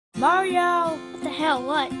Mario! What the hell,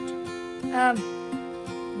 what?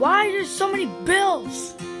 Why are there so many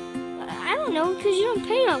bills? I don't know, because you don't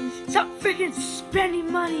pay them. Stop freaking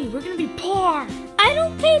spending money. We're gonna be poor. I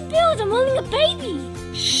don't pay bills. I'm holding a baby.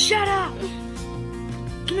 Shut up.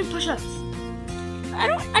 Give me push-ups. I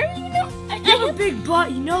don't even know. You have a big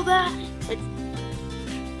butt, you know that?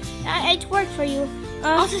 I twerk for you.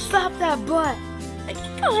 I'll just slap that butt.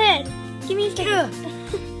 Go ahead. Give me a second.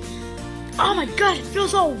 Oh my god, it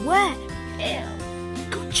feels all wet. Ew.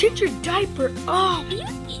 Go change your diaper. Oh.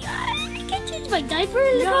 I can't change my diaper.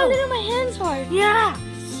 Look how little my hands are. Yeah.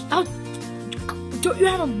 Don't you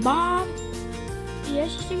have a mom? Yeah,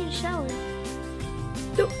 she's taking a shower.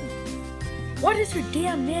 What is her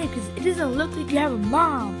damn name? Because it doesn't look like you have a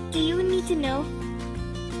mom. Do you need to know?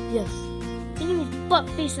 Yes. Your name is butt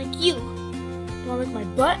face like you. You want to lick my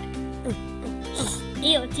butt?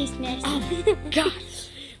 Ew, it tastes nasty. Oh, God.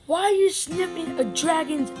 Why are you sniffing a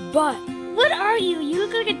dragon's butt? What are you? You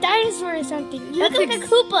look like a dinosaur or something. You look like a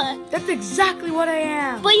Koopa. That's exactly what I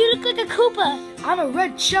am. But you look like a Koopa. I'm a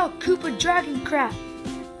red shell Koopa dragon crap.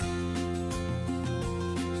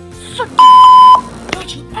 Fuck.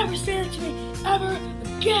 Don't you ever say that to me ever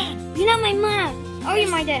again. You're not my mom. Or you're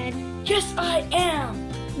my dad. Yes, I am.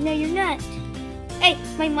 No, you're not. Hey,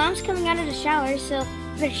 my mom's coming out of the shower, so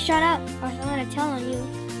you better shut up or I'm gonna tell on you.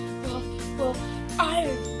 Well, I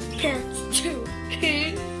have parents too.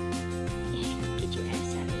 Get your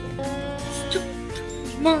ass out of here.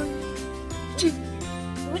 Mom.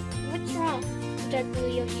 What's wrong, Dark Blue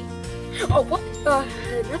Yoshi? Oh, what?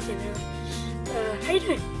 Nothing. How you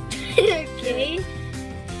doing? Okay.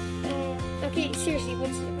 Okay, seriously,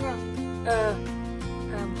 what's wrong?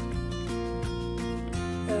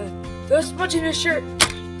 There's smudge in your shirt.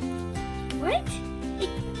 What? Hey,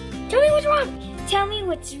 tell me what's wrong. Tell me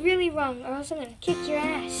what's really wrong, or else I'm gonna kick your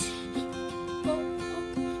ass.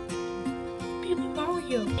 Baby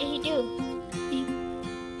Mario. Hey, you do.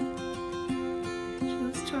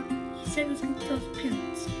 He said he was going to tell his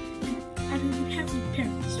parents. I don't even have any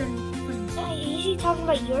parents. Is he talking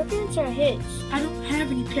about your parents or his? I don't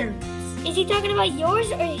have any parents. Is he talking about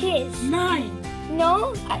yours or his? Mine.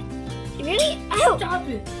 No? Really? Ow! Stop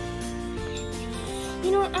it.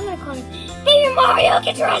 You know what? I'm gonna call him. Baby Mario,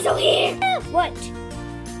 get your ass over here! What?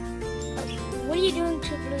 Okay, what are you doing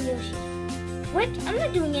to Blue Yoshi? What? I'm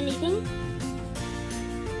not doing anything.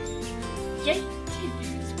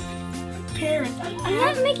 Parents. I'm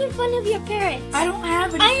not making fun of your parents. I don't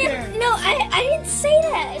have any parents. No, I didn't say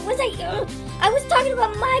that. It was like, I was talking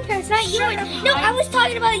about my parents, not yours. No, I was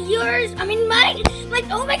talking about yours. I mean mine. Like,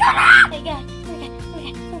 oh my god. Ah! Oh my god.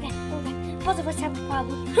 Both of us have a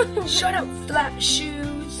problem. Shut up, flat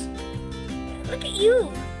shoes. Look at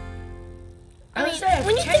you. I mean,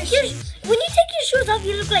 when you take your shoes off,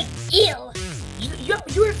 you look like ew. You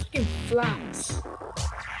are fucking flats.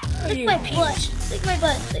 Lick my butt. Lick my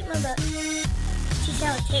butt. See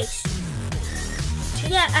how it tastes.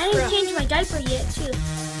 Yeah, I didn't change my diaper yet, too.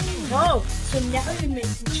 Oh, so now you make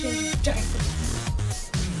me change your diaper.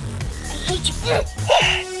 I hate you.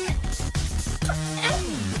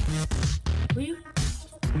 Will you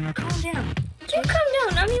calm down? You calm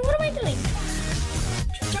down. I mean, what am I doing?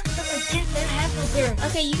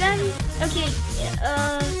 Okay, you got me. Okay,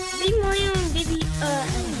 Baby Mario and Baby,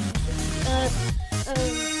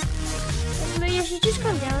 Yoshi, just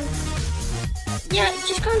calm down. Yeah,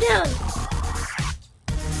 just calm down.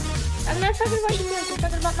 I'm not talking about you guys, I'm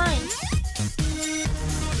talking about mine.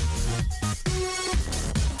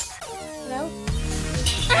 Hello?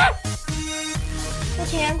 Ah!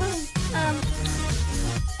 Okay, I'm just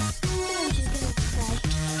gonna cry.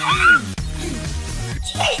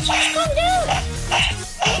 Jeez, just calm down.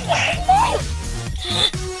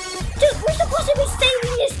 Dude, we're supposed to be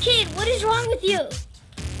saving this kid. What is wrong with you?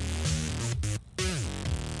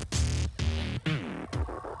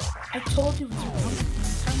 I told you what's wrong.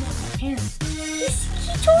 I'm not my parents.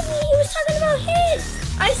 He told me he was talking about his.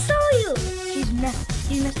 I saw you. He messed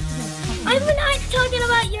with me. I'm not talking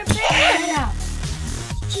about your parents. Shut up.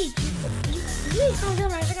 Gee, you need to calm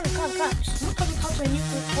down or I'm gonna call the cops. I'm not calling the cops on you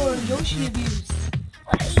for Yoshi abuse.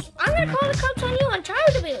 I'm gonna call the cops on you on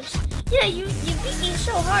child abuse. Yeah, you beat me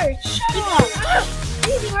so hard. Shut up.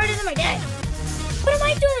 You beat me harder than my dad. What am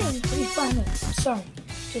I doing? Okay, fine. I'm sorry.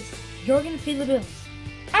 Just, you're gonna pay the bills.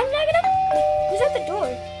 I'm not gonna. Who's at the door?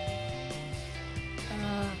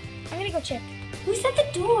 I'm gonna go check. Who's at the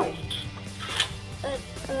door?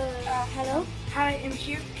 Hello? Hi, I'm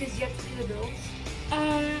here because you have to pay the bills.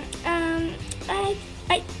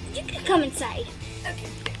 You can come inside. Okay.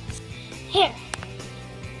 Here.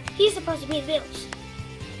 He's supposed to pay the bills.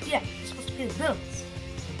 Yeah, you're supposed to pay the bills.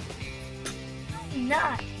 No, I'm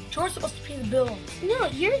not. You're supposed to pay the bill. No,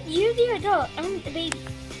 you're the adult. I'm the baby.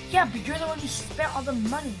 Yeah, but you're the one who spent all the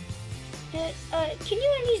money. Can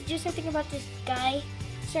you at least do something about this guy,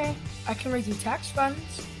 sir? I can raise your tax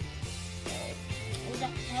funds. Will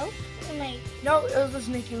that help? No, it'll just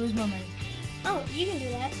make you lose more money. Oh, you can do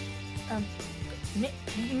that.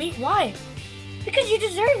 Me? Why? Because you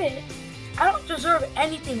deserve it. I don't deserve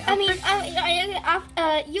anything. Can you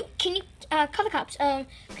call the cops?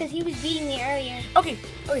 Because he was beating me earlier. Okay,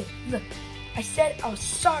 look. I said I was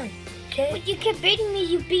sorry, okay? But you kept beating me,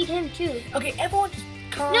 you beat him too. Okay, everyone just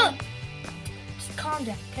calm. No. Just calm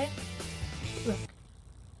down, okay? Look.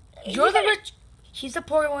 You're the rich. He's the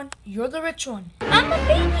poor one. You're the rich one. I'm a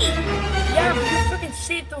baby. Yeah, but you freaking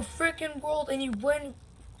saved the freaking world and you win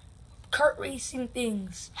kart racing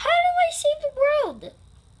things. How do I save the world?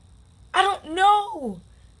 I don't know.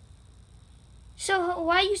 So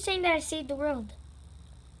why are you saying that I saved the world?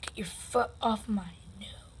 Get your foot off my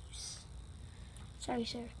nose. Sorry,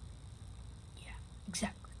 sir. Yeah,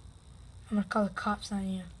 exactly. I'm gonna call the cops on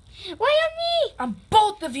you. Why on me? On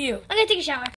both of you. I'm gonna take a shower.